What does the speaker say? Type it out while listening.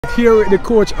Here with the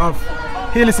coach of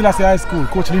Haile Selassie High School,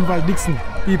 Coach Linval Dixon.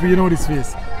 People, you know this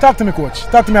face. Talk to me, coach.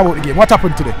 Talk to me about the game. What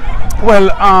happened today? Well,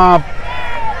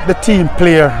 the team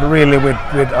play really with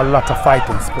a lot of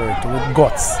fighting spirit, with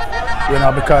guts, you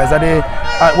know, because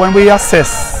when we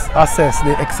assess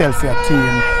the Excelsior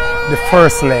team, the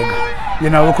first leg, you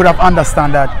know, we could have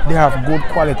understand that they have good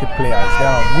quality players, they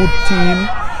are a good team,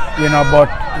 you know, but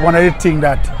one of the things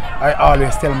that I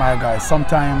always tell my guys,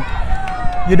 sometimes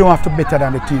you don't have to be better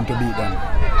than the team to beat them.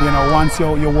 You know, once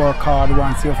you work hard,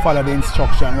 once you follow the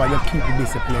instruction, while you keep the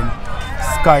discipline,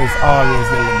 sky is always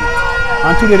the limit.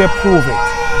 And today they prove it,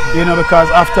 you know, because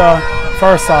after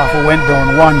first half we went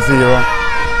down 1-0,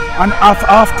 and after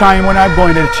half time when I go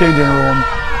into the changing room,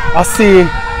 I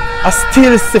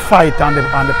still see fight on the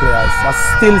players, I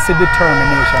still see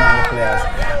determination on the players,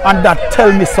 and that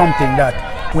tell me something that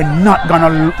we're not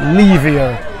gonna leave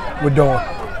here without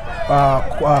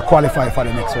qualify for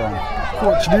the next round.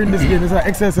 Coach, during this game,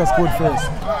 Excelsior scored first.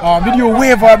 Did you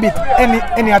waver a bit,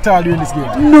 any at all during this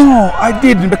game? No, I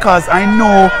didn't, because I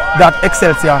know that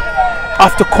Excelsior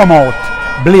have to come out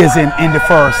blazing in the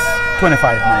first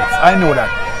 25 minutes. I know that.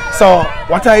 So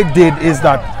what I did is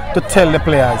that to tell the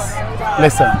players,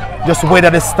 listen, just weather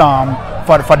the storm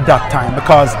for that time,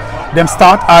 because them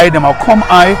start high, them will come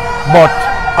high, but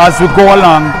as we go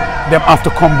along, them have to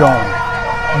come down,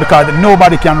 because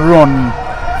nobody can run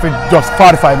for just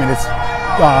 45 minutes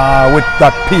with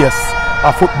that pace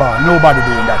of football. Nobody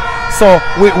doing that. So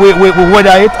we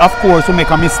weather it. Of course, we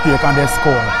make a mistake and they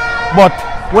score. But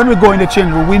when we go in the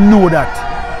change room, we know that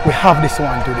we have this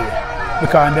one today,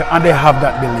 because and they have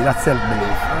that belief, that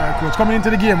self-belief. All right, coach. Coming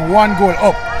into the game, 1 goal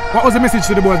up. What was the message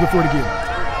to the boys before the game?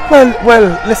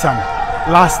 Well, listen.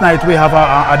 Last night we have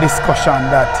a discussion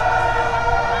that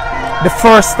the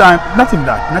first time, nothing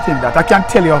that. I can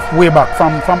tell you way back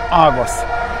from August.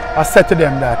 I said to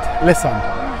them that, listen,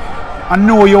 I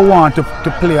know you want to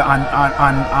play on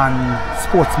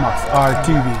Sportsmax or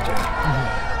TV,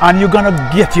 and you're gonna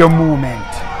get your moment.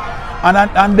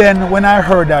 And then when I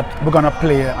heard that we're gonna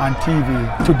play on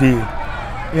TV today,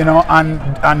 you know,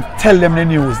 and tell them the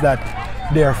news that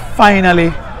they're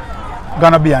finally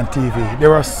gonna be on TV, they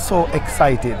were so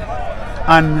excited.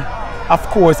 And of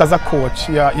course, as a coach,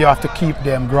 you have to keep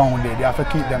them grounded, you have to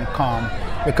keep them calm,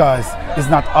 because it's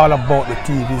not all about the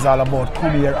TV, it's all about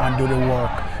come here and do the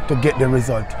work to get the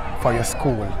result for your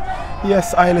school.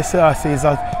 Yes, Haile Selassie is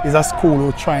a school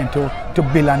who's trying to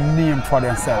build a name for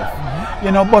themselves.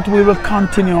 You know, but we will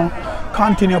continue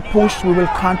push, we will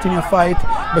continue fight,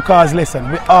 because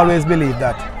listen, we always believe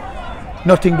that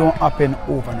nothing don't happen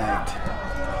overnight.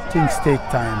 Things take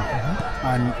time,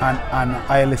 and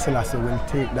Haile Selassie will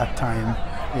take that time,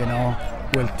 you know,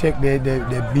 will take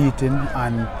the beating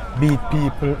and beat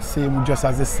people same just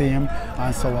as the same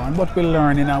and so on. But we're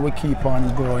learning and we keep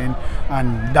on growing,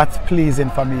 and that's pleasing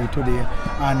for me today.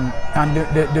 And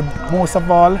the most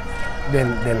of all, they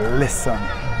listen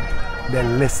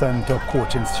to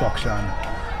coach instruction,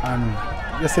 and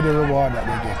you see the reward that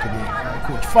they get today.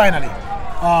 Coach, finally,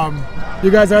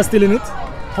 you guys are still in it.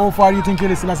 How far do you think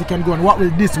Haile Selassie can go, and what will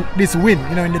this win?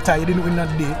 You know, in the tie, you didn't win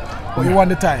that day, but you won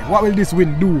the tie. What will this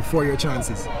win do for your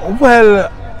chances? Well,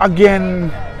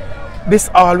 again, this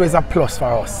always a plus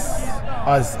for us,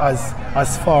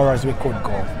 as far as we could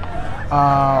go.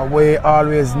 We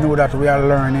always know that we are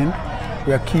learning,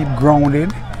 we keep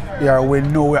grounding. We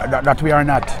know that we are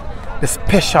not the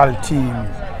special team,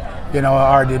 you know,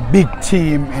 or the big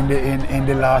team in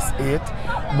the last 8,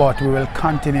 but we will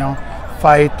continue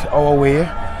fight our way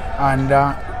and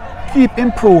keep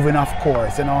improving, of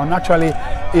course. You know, naturally,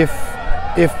 if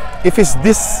it's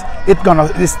this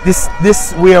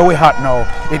where we at now,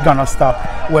 it gonna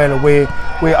stop. Well,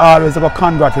 we always go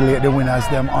congratulate the winners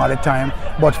them all the time,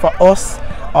 but for us,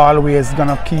 always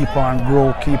gonna keep on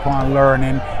grow, keep on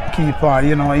learning, keep on,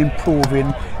 you know,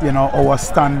 improving, you know, our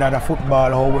standard of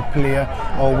football, how we play,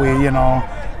 how we, you know,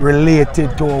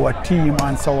 related to our team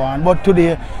and so on. But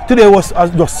today was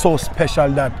just so special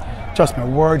that, trust me,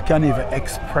 word can't even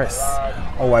express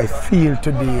how I feel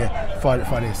today for the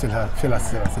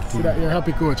Selassie team. So that you're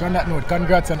happy, coach. On that note,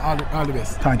 congrats and all the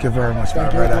best. Thank you very much,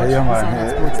 Thank my you brother. very much. Yeah,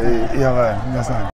 man. Yeah, man. Yes, man.